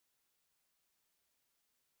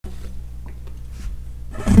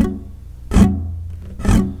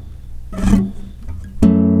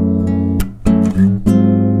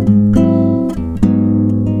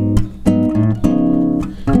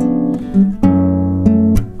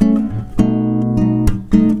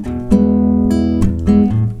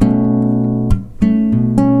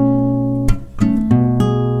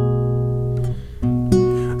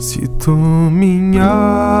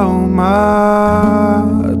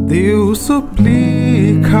Deus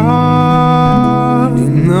suplica e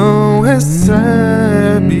não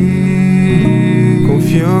recebe,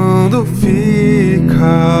 confiando fica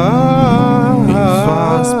em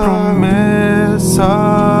suas promessas,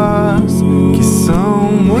 que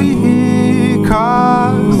são muito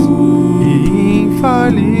ricas e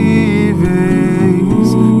infalíveis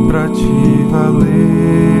pra te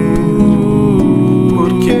valer.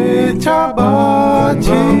 Porque te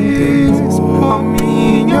abates com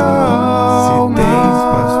minha alma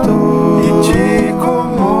e te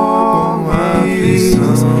comoves,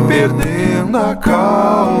 perdendo a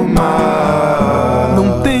calma.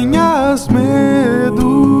 Não tenhas medo,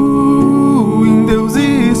 em Deus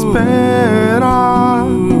espera,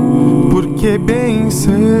 porque bem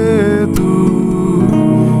cedo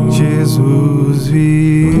Jesus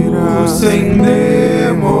virá sem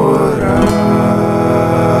demorar.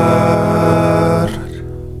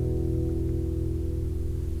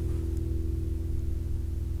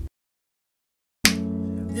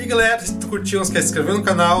 E aí galera, se tu curtiu, não esquece de se inscrever no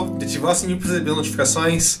canal, de ativar o sininho para receber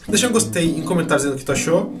notificações, deixa um gostei e um comentário dizendo o que tu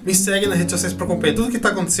achou, me segue nas redes sociais para acompanhar tudo o que tá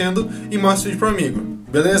acontecendo e mostra o vídeo pro amigo,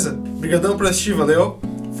 beleza? Obrigadão por assistir, valeu,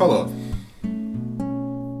 falou!